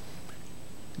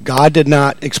 God did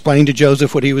not explain to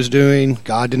Joseph what he was doing.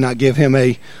 God did not give him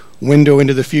a window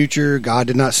into the future. God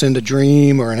did not send a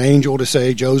dream or an angel to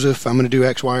say, Joseph, I'm going to do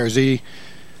X, Y, or Z.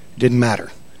 It didn't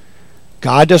matter.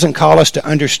 God doesn't call us to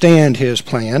understand his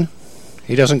plan.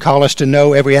 He doesn't call us to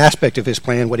know every aspect of his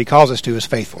plan. What he calls us to is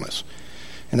faithfulness.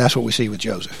 And that's what we see with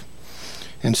Joseph.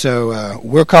 And so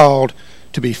we're called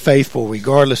to be faithful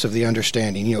regardless of the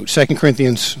understanding. 2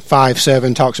 Corinthians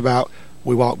 5:7 talks about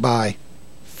we walk by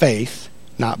faith,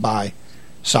 not by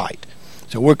sight.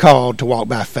 So we're called to walk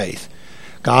by faith.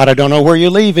 God, I don't know where you're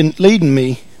leading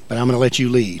me, but I'm going to let you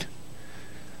lead.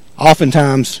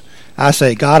 Oftentimes, I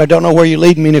say, God, I don't know where you're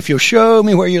leading me, and if you'll show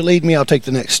me where you're leading me, I'll take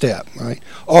the next step, right?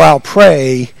 Or I'll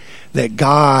pray that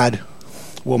God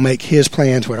will make his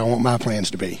plans what I want my plans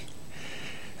to be.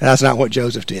 And that's not what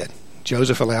Joseph did.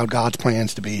 Joseph allowed God's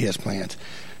plans to be his plans.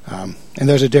 And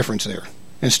there's a difference there.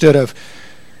 Instead of,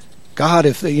 God,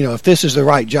 if this is the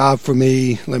right job for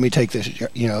me, let me take this,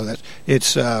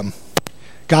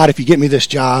 God, if you get me this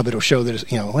job, it'll show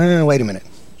that, wait a minute.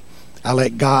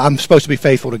 I'm supposed to be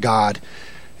faithful to God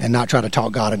and not try to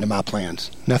talk God into my plans.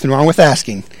 Nothing wrong with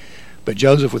asking, but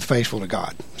Joseph was faithful to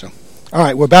God. So, all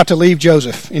right, we're about to leave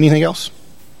Joseph. Anything else?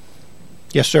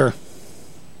 Yes, sir.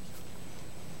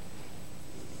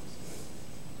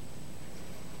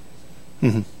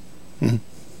 Mm-hmm. Mm-hmm.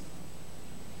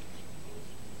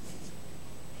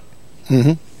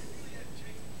 Mm-hmm.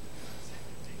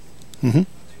 Mm-hmm.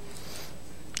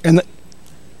 And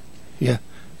yeah.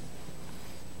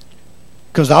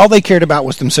 Because all they cared about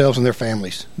was themselves and their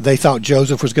families. They thought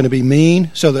Joseph was going to be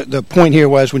mean. So the point here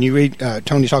was, when you read,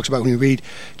 Tony talks about when you read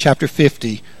chapter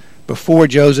 50, before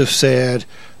Joseph said,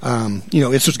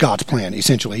 this was God's plan,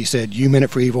 essentially. He said, you meant it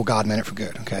for evil, God meant it for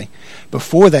good, okay?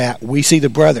 Before that, we see the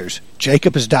brothers.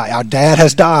 Jacob has died. Our dad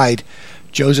has died.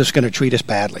 Joseph's going to treat us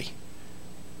badly.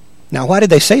 Now, why did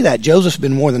they say that? Joseph's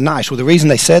been more than nice. Well, the reason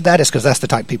they said that is because that's the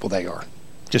type of people they are,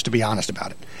 just to be honest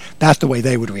about it. That's the way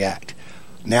they would react.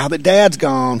 Now that Dad's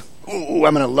gone, I'm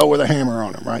going to lower the hammer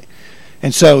on him, right?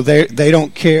 And so they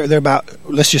don't care. They're about,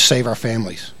 let's just save our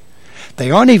families.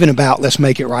 They aren't even about, let's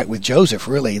make it right with Joseph,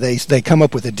 really. They come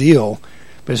up with a deal,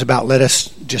 but it's about, let us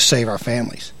just save our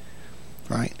families,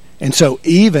 right? And so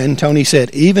Tony said,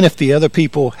 even if the other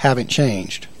people haven't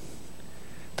changed,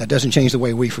 that doesn't change the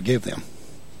way we forgive them.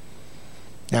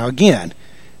 Now, again,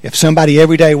 if somebody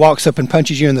every day walks up and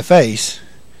punches you in the face,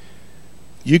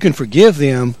 you can forgive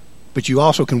them, but you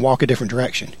also can walk a different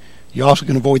direction. You also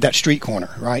can avoid that street corner,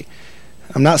 right?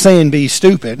 I'm not saying be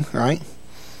stupid, right?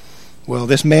 Well,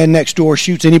 this man next door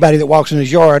shoots anybody that walks in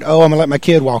his yard. Oh, I'm going to let my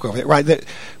kid walk over it, right? That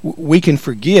we can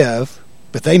forgive,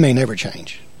 but they may never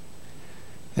change.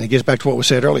 And it gets back to what was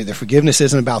said earlier. The forgiveness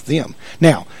isn't about them.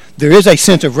 Now, there is a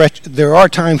sense of there are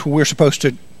times where we're supposed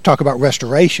to talk about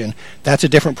restoration. That's a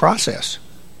different process,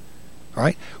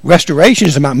 right? Restoration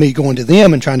is about me going to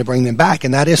them and trying to bring them back,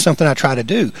 and that is something I try to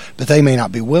do. But they may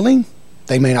not be willing.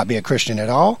 They may not be a Christian at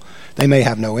all. They may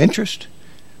have no interest.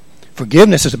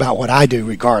 Forgiveness is about what I do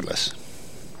regardless,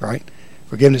 right?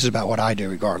 Forgiveness is about what I do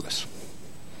regardless.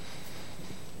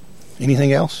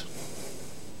 Anything else?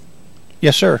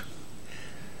 Yes, sir.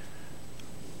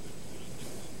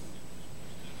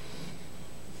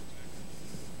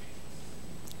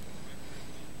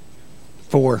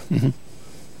 4. Mm-hmm.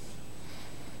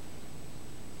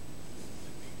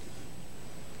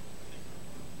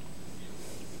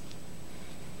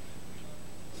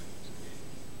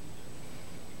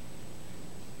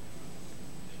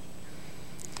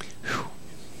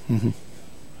 Mm-hmm.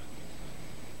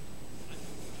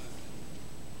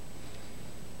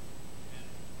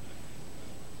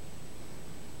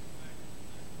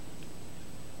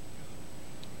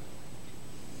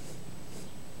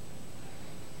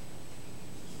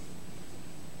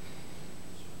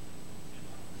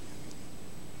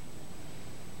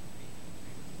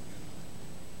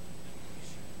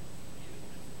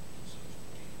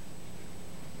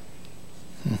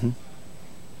 Mm-hmm.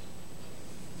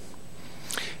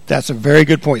 That's a very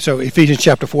good point. So Ephesians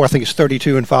chapter 4, I think it's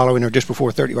 32 and following, or just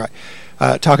before 30, right?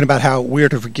 Talking about how we're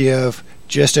to forgive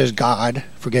just as God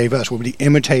forgave us. We'll be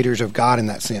imitators of God in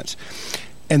that sense.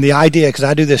 And the idea, because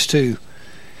I do this too,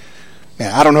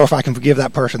 man, I don't know if I can forgive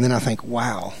that person. Then I think,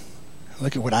 wow,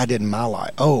 look at what I did in my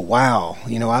life. Oh, wow,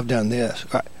 I've done this.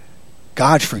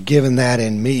 God's forgiven that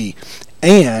in me.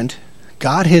 And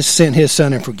God has sent his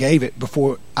son and forgave it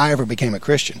before I ever became a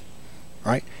Christian,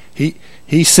 right?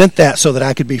 He sent that so that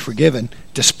I could be forgiven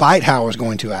despite how I was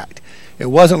going to act. It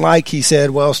wasn't like he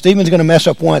said, well, Stephen's going to mess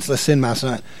up once, let's send my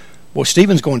son. Well,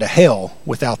 Stephen's going to hell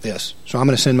without this, so I'm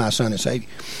going to send my son and save you.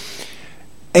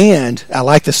 And I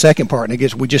like the second part, and I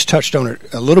guess we just touched on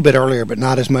it a little bit earlier, but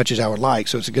not as much as I would like,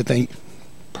 so it's a good thing.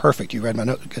 Perfect, you read my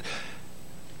note.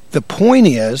 The point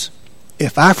is,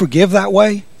 if I forgive that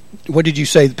way, what did you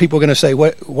say? People are going to say,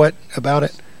 what about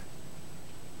it?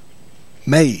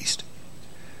 Amazed.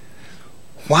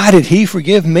 Why did he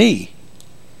forgive me?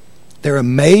 They're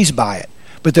amazed by it.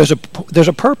 But there's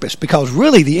a purpose, because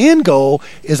really the end goal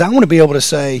is I want to be able to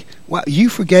say, well,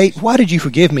 why did you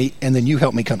forgive me? And then you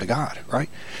help me come to God, right?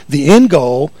 The end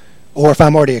goal, or if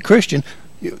I'm already a Christian,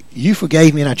 you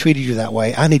forgave me and I treated you that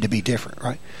way. I need to be different,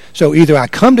 right? So either I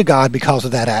come to God because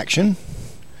of that action,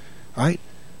 right?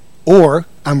 Or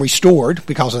I'm restored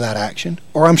because of that action,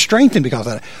 or I'm strengthened because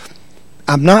of that.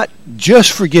 I'm not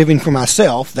just forgiving for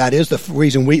myself. That is the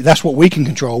reason that's what we can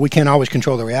control. We can't always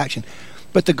control the reaction.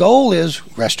 But the goal is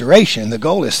restoration. The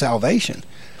goal is salvation.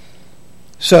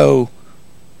 So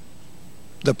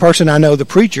the person I know, the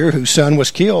preacher whose son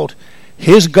was killed,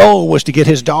 his goal was to get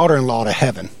his daughter-in-law to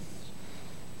heaven.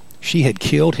 She had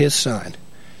killed his son.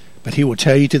 But he will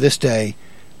tell you to this day,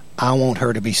 I want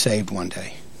her to be saved one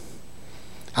day.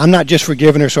 I'm not just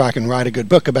forgiving her so I can write a good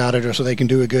book about it or so they can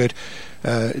do a good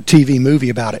TV movie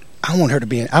about it. I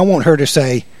want her to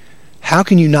say, how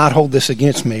can you not hold this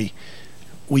against me?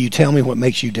 Will you tell me what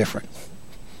makes you different?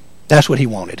 That's what he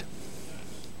wanted.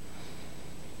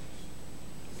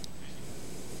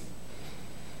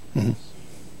 Mm-hmm.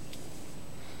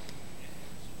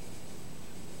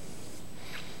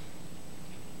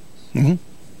 Mm-hmm.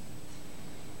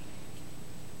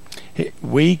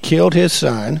 We killed his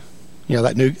son.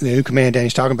 That the new command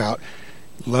Danny's talking about,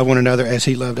 love one another as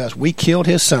he loved us. We killed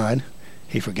his son.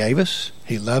 He forgave us.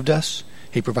 He loved us.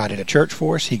 He provided a church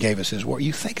for us. He gave us his word.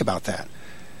 You think about that.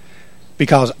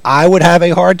 Because I would have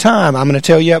a hard time. I'm going to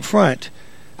tell you up front.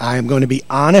 I am going to be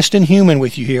honest and human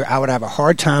with you here. I would have a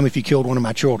hard time if you killed one of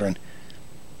my children.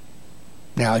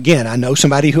 Now, again, I know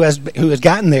somebody who has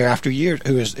gotten there after years,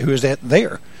 who is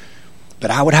there.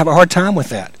 But I would have a hard time with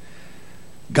that.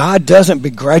 God doesn't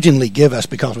begrudgingly give us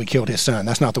because we killed his son.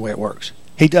 That's not the way it works.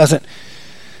 He doesn't,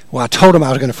 well, I told him I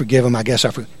was going to forgive him. I guess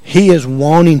He is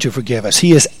wanting to forgive us.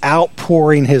 He is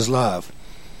outpouring his love.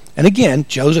 And again,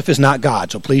 Joseph is not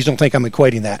God, so please don't think I'm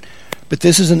equating that. But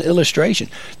this is an illustration.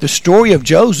 The story of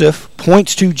Joseph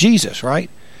points to Jesus, right?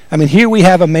 I mean, here we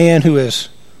have a man who is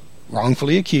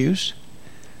wrongfully accused,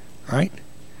 right?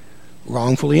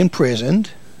 Wrongfully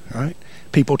imprisoned, right?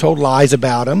 People told lies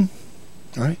about him,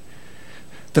 right?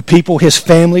 The people, his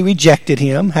family rejected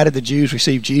him. How did the Jews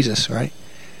receive Jesus, right?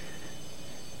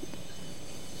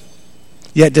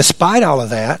 Yet despite all of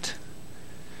that,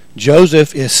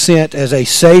 Joseph is sent as a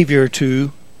savior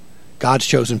to God's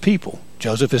chosen people.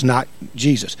 Joseph is not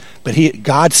Jesus, but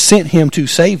God sent him to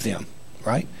save them,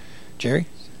 right? Jerry?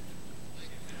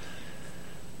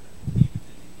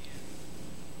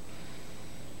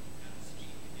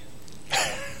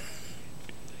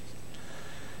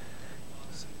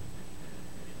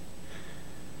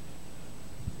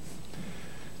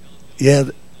 Yeah.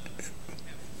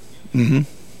 Mm-hmm.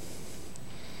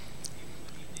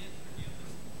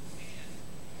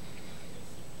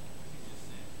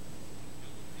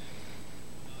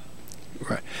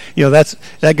 Right.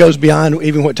 That goes beyond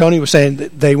even what Tony was saying.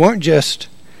 They weren't just,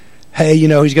 hey, he's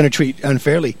going to treat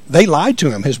unfairly. They lied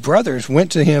to him. His brothers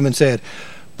went to him and said,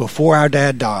 before our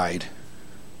dad died,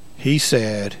 he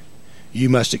said, you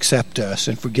must accept us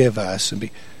and forgive us.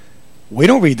 We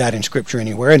don't read that in Scripture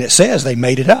anywhere, and it says they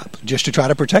made it up just to try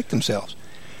to protect themselves.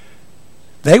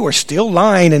 They were still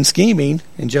lying and scheming,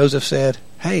 and Joseph said,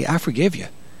 hey, I forgive you.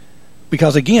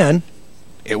 Because again,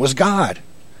 it was God.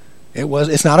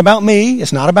 It's not about me,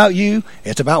 it's not about you,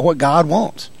 it's about what God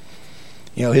wants.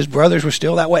 His brothers were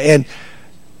still that way. And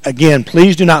again,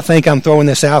 please do not think I'm throwing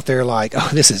this out there like,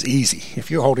 oh, this is easy.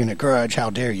 If you're holding a grudge, how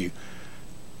dare you?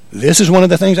 This is one of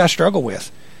the things I struggle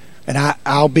with. And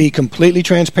I'll be completely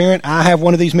transparent. I have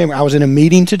one of these memories. I was in a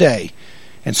meeting today,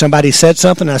 and somebody said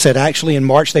something. And I said, actually, in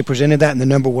March they presented that, and the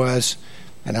number was,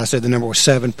 and I said the number was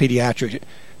 7, pediatric.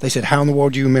 They said, how in the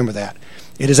world do you remember that?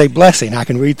 It is a blessing. I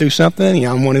can read through something.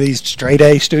 I'm one of these straight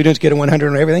A students, get a 100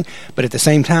 on everything. But at the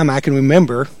same time, I can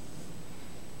remember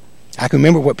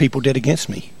what people did against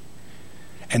me.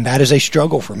 And that is a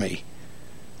struggle for me.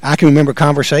 I can remember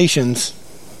conversations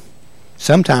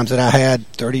sometimes that I had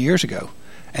 30 years ago.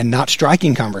 And not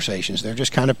striking conversations. They're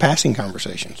just kind of passing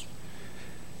conversations.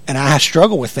 And I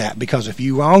struggle with that because if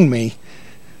you wrong me,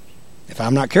 if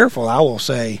I'm not careful, I will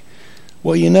say,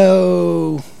 well,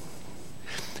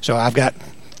 So I've got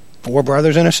 4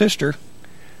 brothers and a sister.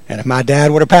 And if my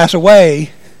dad were to pass away,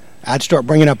 I'd start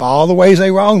bringing up all the ways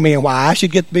they wronged me and why I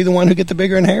should be the one who get the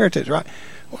bigger inheritance, right?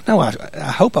 Well, no, I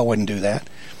hope I wouldn't do that.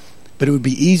 But it would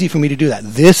be easy for me to do that.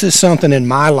 This is something in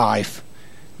my life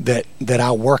that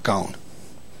I'll work on.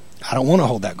 I don't want to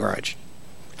hold that grudge.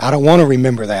 I don't want to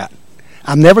remember that.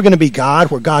 I'm never going to be God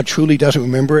where God truly doesn't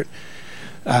remember it.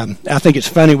 I think it's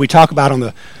funny. We talk about on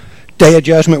the Day of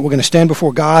Judgment, we're going to stand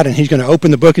before God, and he's going to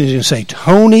open the book, and he's going to say,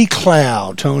 Tony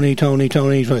Cloud. Tony,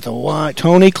 with a Y.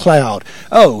 Tony Cloud.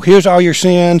 Oh, here's all your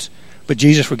sins, but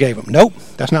Jesus forgave them. Nope,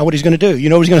 that's not what he's going to do. You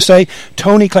know what he's going to say?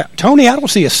 Tony Cloud. Tony, I don't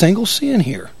see a single sin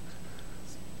here.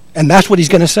 And that's what he's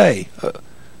going to say.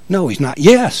 No, he's not.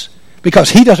 Yes.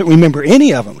 Because he doesn't remember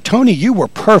any of them. Tony, you were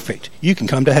perfect. You can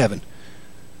come to heaven.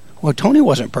 Well, Tony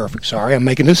wasn't perfect. Sorry, I'm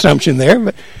making an assumption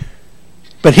there.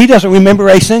 But he doesn't remember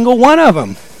a single one of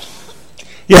them.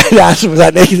 Yeah, that's what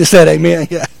that Nikki said, amen.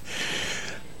 Yeah.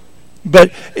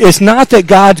 But it's not that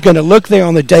God's going to look there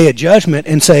on the Day of Judgment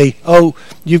and say, oh,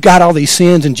 you've got all these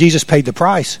sins and Jesus paid the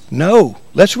price. No.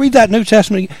 Let's read that New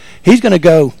Testament. He's going to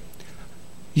go,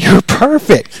 you're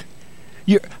perfect.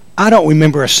 I don't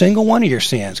remember a single one of your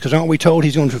sins, because aren't we told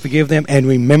he's going to forgive them and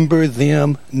remember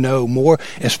them no more,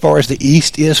 as far as the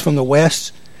east is from the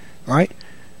west, right?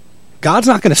 God's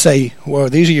not going to say, well,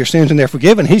 these are your sins and they're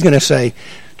forgiven. He's going to say,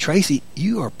 Tracy,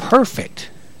 you are perfect.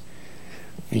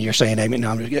 And you're saying, amen.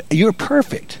 No, you're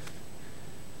perfect.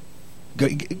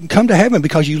 Come to heaven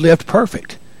because you lived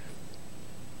perfect.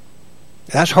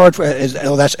 That's hard for,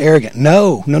 that's arrogant.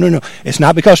 No. It's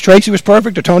not because Tracy was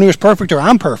perfect or Tony was perfect or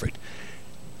I'm perfect.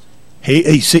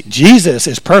 Jesus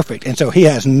is perfect, and so he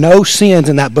has no sins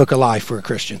in that book of life for a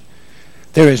Christian.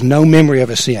 There is no memory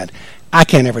of a sin. I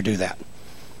can't ever do that.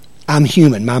 I'm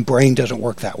human. My brain doesn't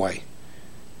work that way.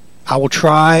 I will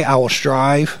try, I will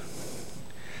strive,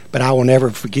 but I will never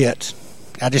forget.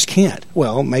 I just can't.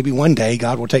 Well, maybe one day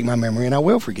God will take my memory and I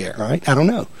will forget, right? I don't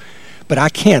know. But I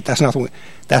can't. That's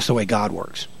the way God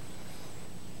works.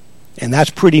 And that's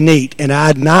pretty neat. And I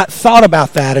had not thought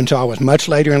about that until I was much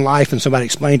later in life and somebody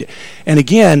explained it. And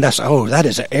again, that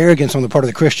is an arrogance on the part of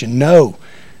the Christian. No,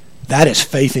 that is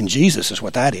faith in Jesus is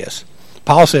what that is.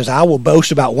 Paul says, I will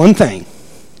boast about one thing.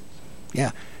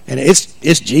 Yeah, and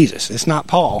it's Jesus. It's not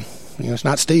Paul. It's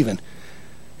not Stephen.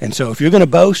 And so if you're going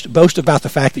to boast about the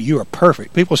fact that you are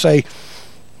perfect. People say,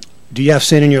 do you have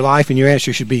sin in your life? And your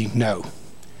answer should be no.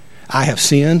 I have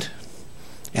sinned,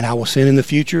 and I will sin in the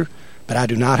future. But I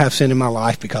do not have sin in my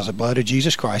life because the blood of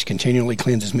Jesus Christ continually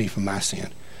cleanses me from my sin.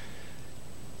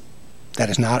 That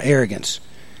is not arrogance.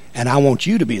 And I want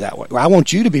you to be that way. I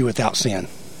want you to be without sin.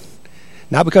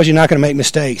 Not because you're not going to make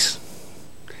mistakes,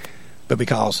 but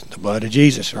because the blood of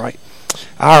Jesus, right?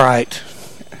 All right.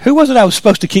 Who was it I was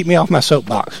supposed to keep me off my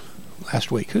soapbox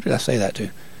last week? Who did I say that to?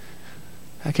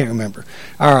 I can't remember.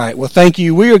 All right. Well, thank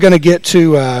you. We are going to get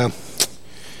to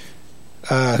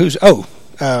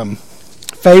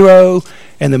Pharaoh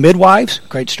and the midwives.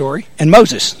 Great story. And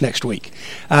Moses next week.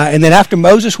 And then after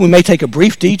Moses, we may take a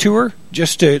brief detour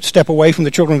just to step away from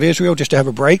the children of Israel, just to have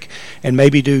a break, and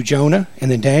maybe do Jonah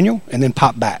and then Daniel, and then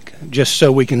pop back, just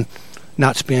so we can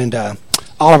not spend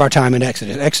all of our time in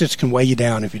Exodus. Exodus can weigh you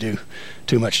down if you do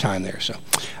too much time there. So,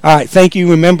 all right, thank you.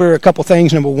 Remember a couple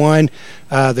things. Number one,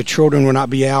 the children will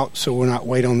not be out, so we'll not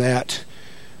wait on that.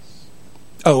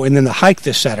 Oh, and then the hike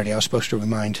this Saturday. I was supposed to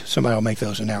remind somebody. Will make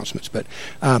those announcements, but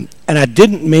and I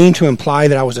didn't mean to imply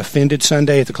that I was offended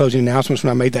Sunday at the closing announcements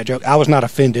when I made that joke. I was not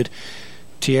offended.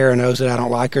 Tiara knows that I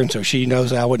don't like her, and so she knows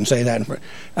that I wouldn't say that in front.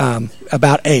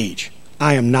 About age.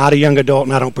 I am not a young adult,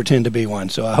 and I don't pretend to be one.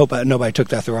 So I hope nobody took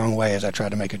that the wrong way as I tried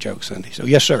to make a joke Sunday. So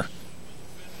yes, sir.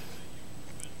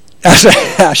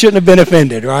 I shouldn't have been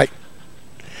offended, right?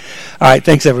 All right,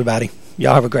 thanks everybody.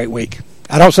 Y'all have a great week.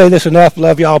 I don't say this enough.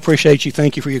 Love y'all. Appreciate you.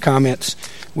 Thank you for your comments.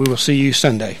 We will see you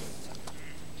Sunday.